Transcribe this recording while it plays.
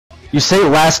You say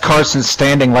last Karsin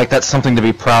standing like that's something to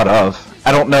be proud of.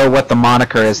 I don't know what the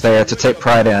moniker is there to take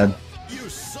pride in.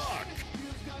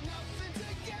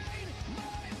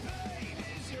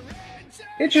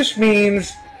 It just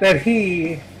means that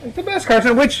he is the best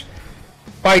Karsin, which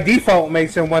by default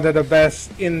makes him one of the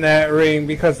best in that ring,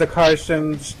 because the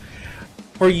Karsins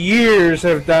for years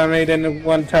have dominated and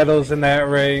won titles in that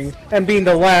ring, and being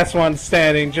the last one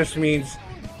standing just means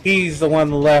he's the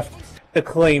one left to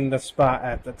claim the spot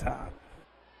at the top.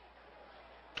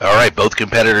 All right, both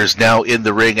competitors now in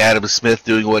the ring. Adam Smith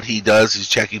doing what he does. He's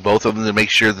checking both of them to make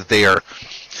sure that they are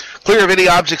clear of any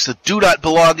objects that do not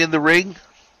belong in the ring.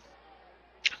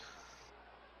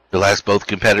 He'll ask both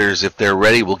competitors if they're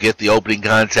ready. We'll get the opening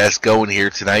contest going here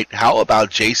tonight. How about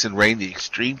Jayson Rain, the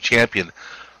Extreme Champion?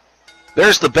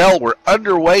 There's the bell. We're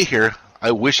underway here.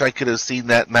 I wish I could have seen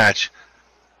that match.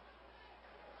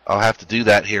 I'll have to do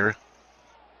that here.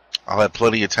 I'll have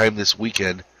plenty of time this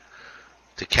weekend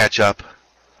to catch up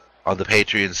on the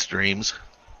Patreon streams.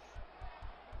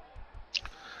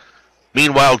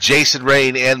 Meanwhile, Jayson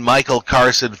Rain and Michael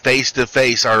Karsin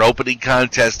face-to-face, our opening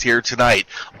contest here tonight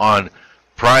on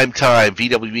PrimeTime,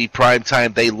 VWE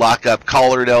PrimeTime. They lock up,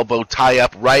 collar and elbow, tie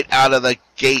up right out of the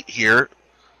gate here.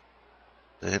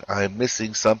 And I'm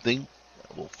missing something.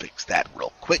 We'll fix that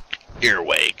real quick. Here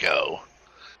we go.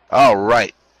 All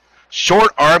right.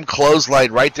 Short arm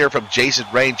clothesline right there from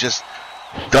Jayson Rain. Just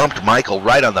dumped Michael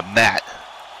right on the mat.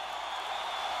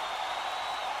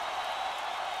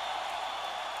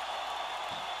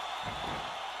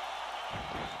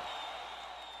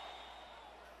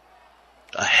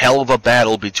 A hell of a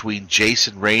battle between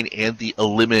Jayson Rain and the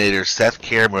Eliminator, Seth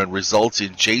Cameron, results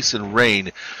in Jayson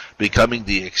Rain becoming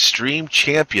the Extreme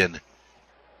Champion.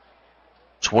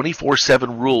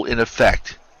 24/7 rule in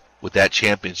effect with that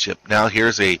championship. Now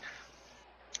here's a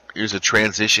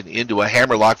transition into a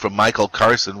hammerlock from Michael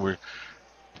Karsin.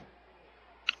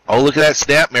 Oh, look at that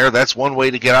snapmare. That's one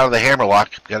way to get out of the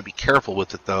hammerlock. Got to be careful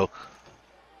with it, though.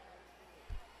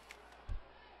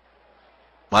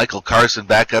 Michael Karsin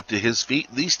back up to his feet.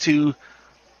 These two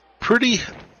pretty,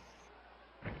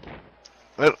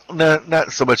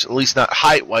 not so much, at least not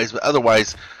height-wise, but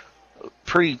otherwise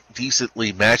pretty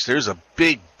decently matched. There's a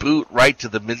big boot right to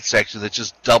the midsection that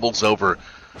just doubles over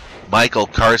Michael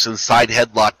Karsin. Side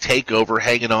headlock takeover,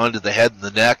 hanging on to the head and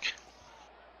the neck.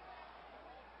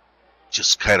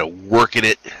 Just kind of working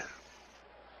it.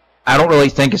 I don't really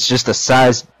think it's just a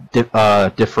size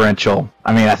differential.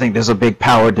 I mean, I think there's a big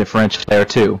power differential there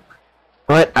too.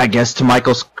 But I guess to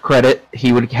Michael's credit,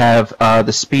 he would have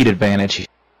the speed advantage.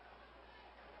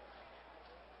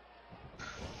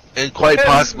 And quite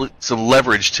possibly some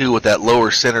leverage too with that lower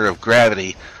center of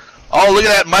gravity. Oh, look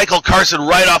at that. Michael Karsin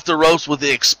right off the ropes with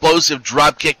the explosive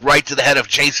drop kick right to the head of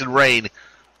Jayson Rain.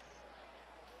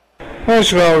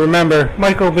 First of all, remember,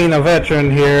 Michael, being a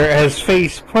veteran here, has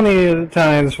faced plenty of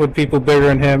times with people bigger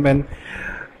than him, and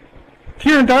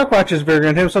Kieran Darkwatch is bigger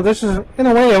than him, so this is, in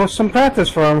a way, some practice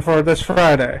for him for this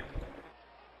Friday.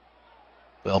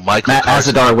 Well, Michael Matt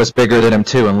Azadar was bigger than him,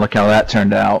 too, and look how that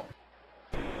turned out.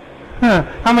 Huh.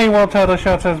 How many world title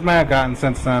shots has Matt gotten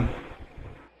since then?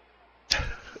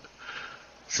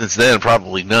 Since then,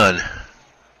 probably none.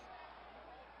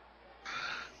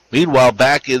 Meanwhile,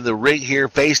 back in the ring here,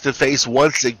 face-to-face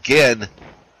once again.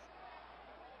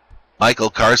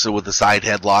 Michael Karsin with the side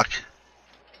headlock.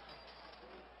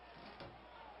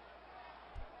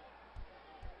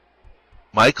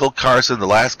 Michael Karsin, the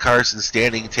last Karsin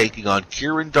standing, taking on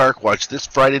Kieran Darkwatch this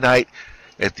Friday night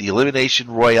at the Elimination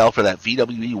Royale for that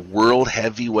VWE World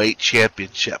Heavyweight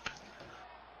Championship.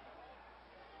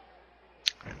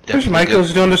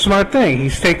 Michael's doing the smart thing.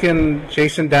 He's taking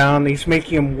Jayson down. He's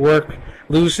making him work,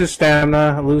 lose his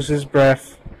stamina, lose his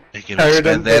breath, tired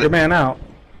and take a man out.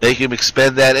 Make him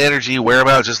expend that energy, wear him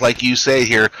out, just like you say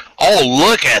here. Oh,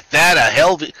 look at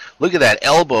that! Look at that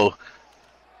elbow.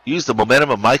 Use the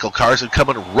momentum of Michael Karsin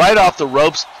coming right off the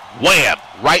ropes. Wham!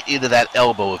 Right into that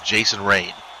elbow of Jayson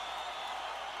Rain.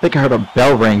 I think I heard a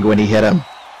bell ring when he hit him.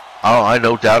 Oh, I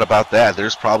no doubt about that.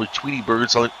 There's probably Tweety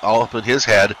birds all up in his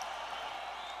head.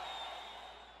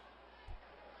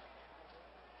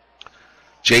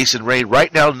 Jayson Rain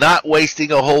right now not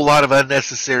wasting a whole lot of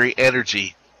unnecessary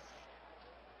energy.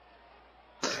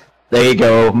 There you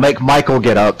go. Make Michael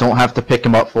get up. Don't have to pick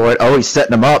him up for it. Oh, he's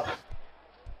setting him up.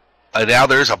 And now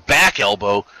there's a back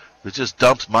elbow that just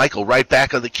dumps Michael right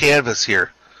back on the canvas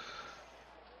here.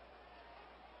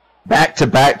 Back to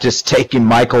back, just taking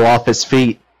Michael off his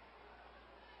feet.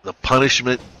 The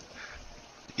punishment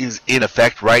is in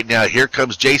effect right now. Here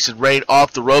comes Jayson Rain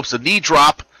off the ropes. A knee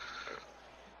drop.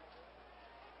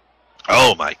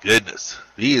 Oh my goodness.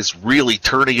 He is really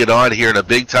turning it on here in a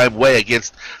big time way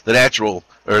against the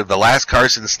the last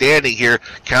Karsin standing here.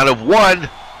 Count of 1.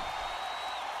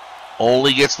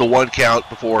 Only gets the 1 count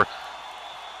before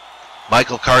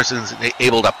Michael Karsin's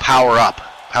able to power out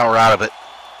of it.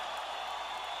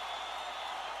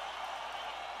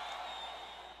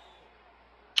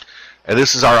 And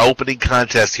this is our opening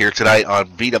contest here tonight on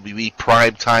VWE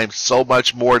Primetime. So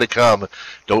much more to come.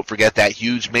 Don't forget that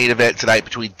huge main event tonight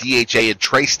between DHA and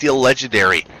Trey Steele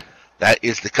Legendary. That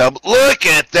is to come. Look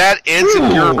at that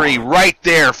enziguri right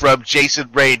there from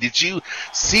Jayson Rain. Did you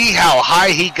see how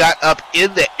high he got up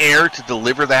in the air to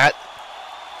deliver that?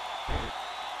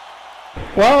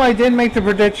 Well, I did make the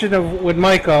prediction with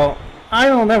Michael.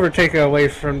 I will never take it away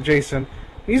from Jayson.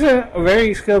 He's a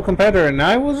very skilled competitor, and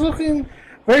I was looking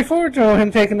very forward to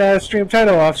him taking that Extreme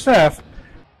title off Seth.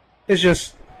 It's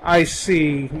just, I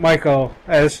see Michael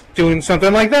as doing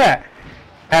something like that.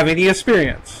 Having the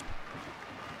experience.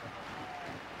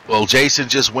 Well, Jayson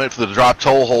just went for the drop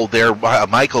toe hold there.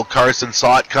 Michael Karsin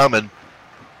saw it coming.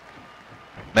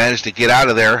 Managed to get out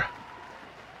of there.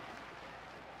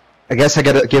 I guess I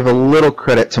got to give a little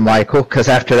credit to Michael, because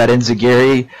after that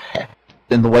enziguri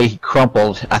and the way he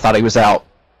crumpled, I thought he was out.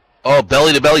 Oh,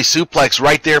 belly-to-belly suplex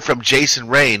right there from Jayson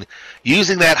Rain.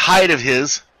 Using that height of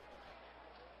his,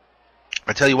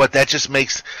 I tell you what, that just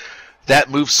makes that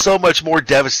move so much more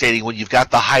devastating when you've got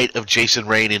the height of Jayson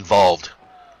Rain involved.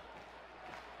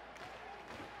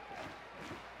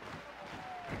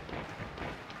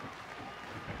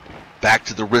 Back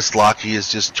to the wrist lock. He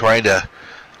is just trying to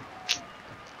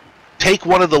take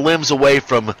one of the limbs away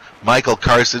from Michael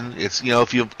Karsin. It's, you know,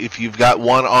 if you've got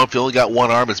one arm, if you only got one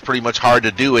arm, it's pretty much hard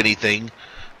to do anything.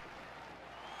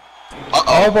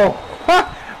 Elbow.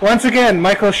 Once again,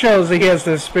 Michael shows that he has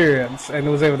the experience and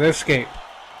was able to escape.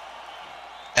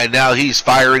 And now he's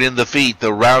firing in the feet.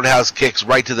 The roundhouse kicks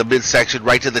right to the midsection,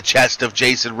 right to the chest of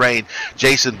Jayson Rain.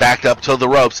 Jayson backed up to the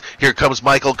ropes. Here comes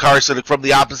Michael Karsin from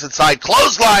the opposite side.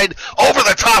 Clothesline over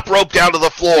the top rope down to the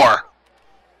floor.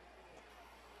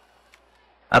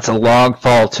 That's a long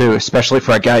fall, too, especially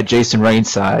for a guy Jayson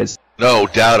Rain's size. No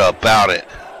doubt about it.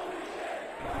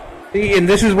 And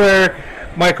this is where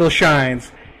Michael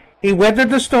shines. He weathered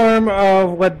the storm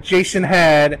of what Jayson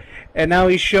had, and now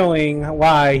he's showing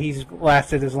why he's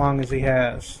lasted as long as he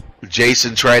has.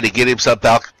 Jayson trying to get himself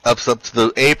up to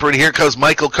the apron. Here comes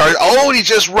Michael Karsin. Oh, and he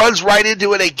just runs right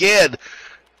into it again.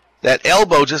 That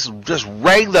elbow just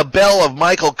rang the bell of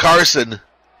Michael Karsin.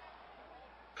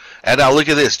 And now look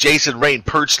at this. Jayson Rain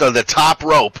perched on the top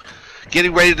rope,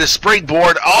 getting ready to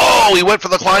springboard. Oh, he went for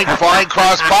the flying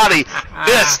cross body.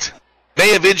 Missed.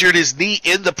 May have injured his knee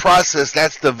in the process.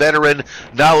 That's the veteran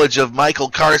knowledge of Michael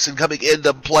Karsin coming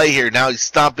into play here. Now he's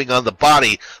stomping on the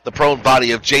body, the prone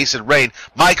body of Jayson Rain.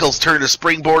 Michael's turn to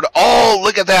springboard. Oh,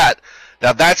 look at that.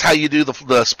 Now that's how you do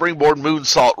the springboard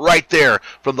moonsault right there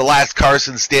from the last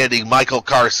Karsin standing, Michael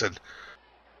Karsin.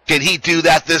 Can he do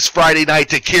that this Friday night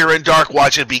to Kieran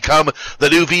Darkwatch and become the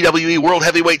new VWE World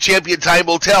Heavyweight Champion? Time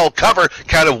will tell. Cover,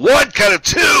 count of 1, count of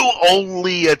 2,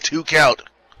 only a 2 count.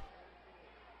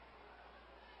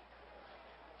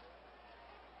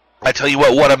 I tell you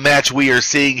what a match we are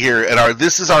seeing here. And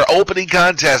this is our opening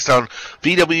contest on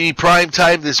VWE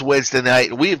Primetime this Wednesday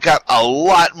night. We've got a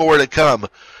lot more to come.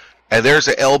 And there's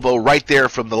an elbow right there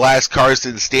from the last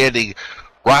Karsin standing,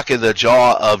 rocking the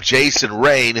jaw of Jayson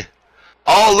Rain.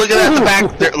 Oh, look at that, the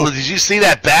back there. Did you see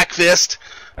that back fist?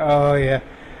 Oh, yeah.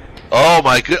 Oh,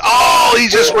 my good. Oh, he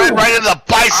just ran right into the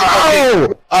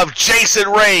bicycle of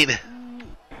Jayson Rain.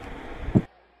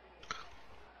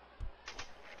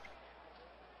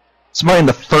 Somebody in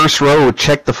the first row would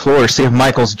check the floor, see if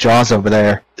Michael's jaw's over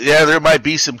there. Yeah, there might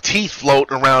be some teeth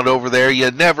floating around over there.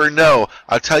 You never know.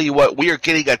 I'll tell you what, we are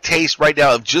getting a taste right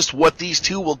now of just what these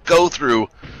two will go through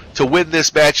to win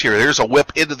this match here. There's a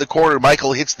whip into the corner.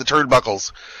 Michael hits the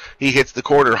turnbuckles. He hits the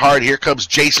corner hard. Here comes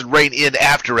Jayson Rain in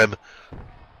after him.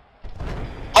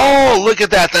 Oh, look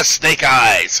at that, the snake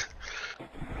eyes.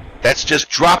 That's just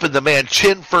dropping the man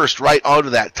chin first right onto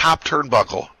that top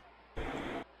turnbuckle.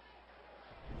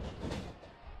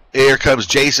 Here comes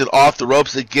Jayson off the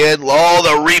ropes again. Oh,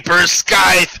 the Reaper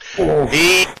Scythe. Oh.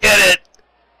 He hit it.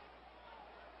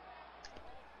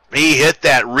 He hit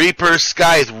that Reaper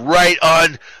Scythe right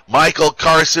on Michael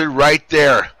Karsin right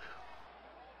there.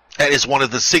 That is one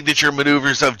of the signature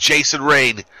maneuvers of Jayson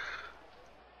Rain.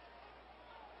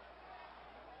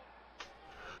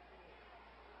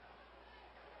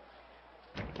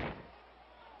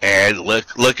 And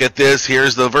look at this.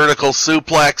 Here's the vertical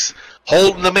suplex.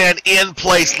 Holding the man in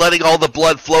place, letting all the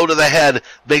blood flow to the head.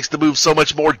 Makes the move so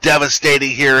much more devastating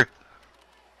here.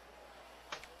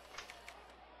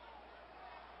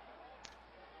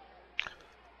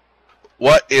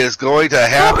 What is going to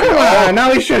happen? Oh,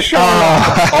 now he's just showing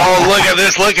off. Oh, look at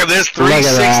this! Look at this!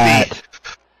 360.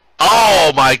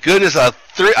 Oh my goodness! A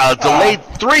delayed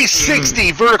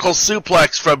 360 vertical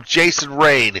suplex from Jayson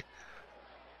Rain.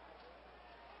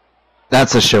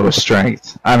 That's a show of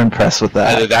strength. I'm impressed with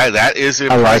that. That is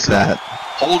impressive. I like that.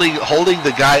 Holding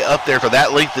the guy up there for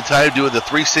that length of time, doing the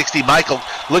 360. Michael,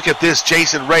 look at this.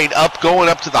 Jayson Rain going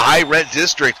up to the high rent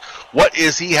district. What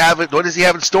does he have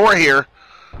in store here?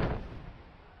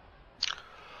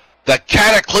 The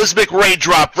cataclysmic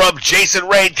raindrop from Jayson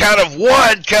Rain. Count of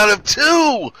 1, count of 2.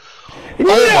 Oh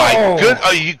my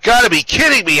goodness! You got to be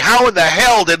kidding me! How in the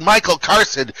hell did Michael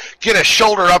Karsin get a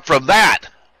shoulder up from that?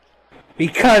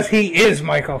 Because he is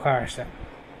Michael Karsin.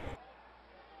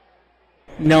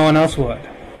 No one else would.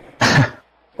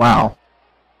 Wow.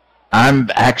 I'm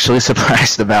actually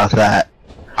surprised about that.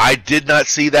 I did not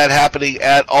see that happening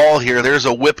at all here. There's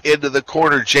a whip into the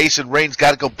corner. Jayson Rain's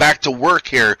got to go back to work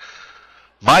here.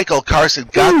 Michael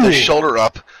Karsin got the shoulder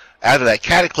up out of that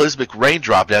cataclysmic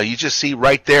raindrop. Now you just see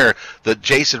right there that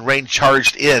Jayson Rain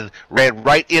charged in, ran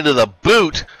right into the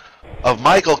boot of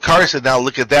Michael Karsin. Now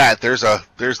look at that. There's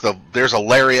a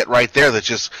lariat right there that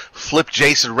just flipped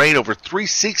Jayson Rain over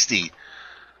 360.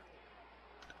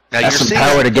 Now That's some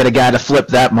power to get a guy to flip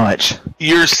that much.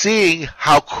 You're seeing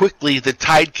how quickly the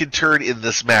tide can turn in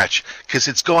this match because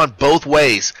it's gone both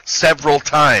ways several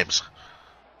times.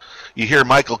 You hear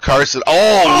Michael Karsin.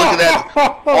 Oh, look at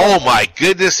that! Oh my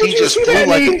goodness, he just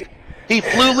flew he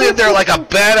flew in there like a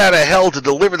bat out of hell to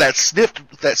deliver that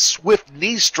swift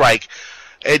knee strike.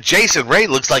 And Jayson Rain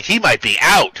looks like he might be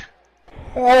out.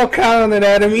 Oh, count it,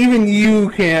 Adam. Even you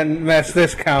can mess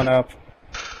this count up.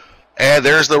 And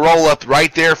there's the roll up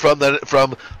right there from the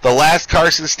last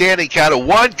Karsin standing. Count of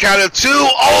 1, count of 2,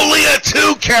 only a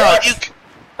 2 count.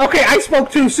 Okay, I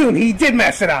spoke too soon. He did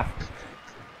mess it up.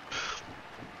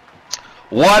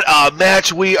 What a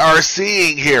match we are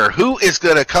seeing here. Who is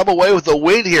going to come away with the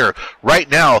win here? Right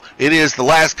now, it is the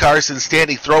last Karsin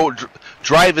standing,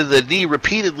 driving the knee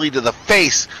repeatedly to the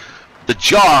face, the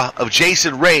jaw of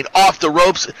Jayson Rain. Off the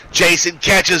ropes, Jayson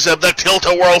catches him, the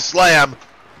tilt-a-whirl slam.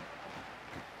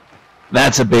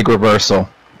 That's a big reversal,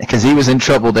 because he was in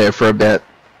trouble there for a bit.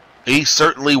 He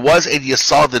certainly was, and you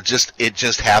saw that it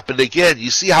just happened again. You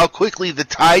see how quickly the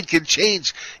tide can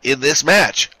change in this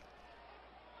match.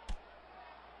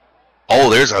 Oh,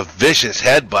 there's a vicious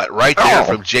headbutt right there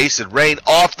from Jayson Rain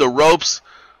off the ropes.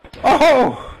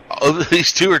 Oh,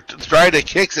 these two are trying to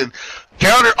kick and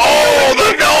counter. Oh,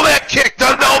 the nomad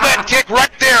kick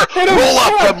right there. Roll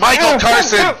up from Michael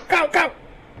Karsin.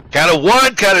 Count of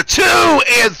 1, count of 2,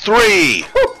 and 3.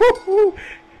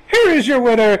 Here is your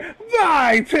winner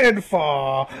by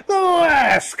pinfall, the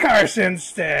last Karsin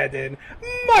standing,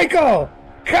 Michael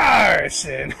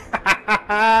Karsin.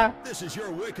 This is your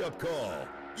wake-up call.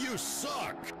 You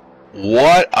suck.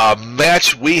 What a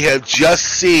match we have just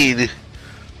seen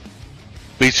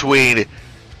between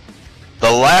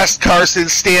the last Karsin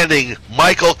standing,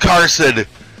 Michael Karsin,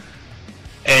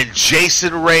 and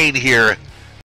Jayson Rain here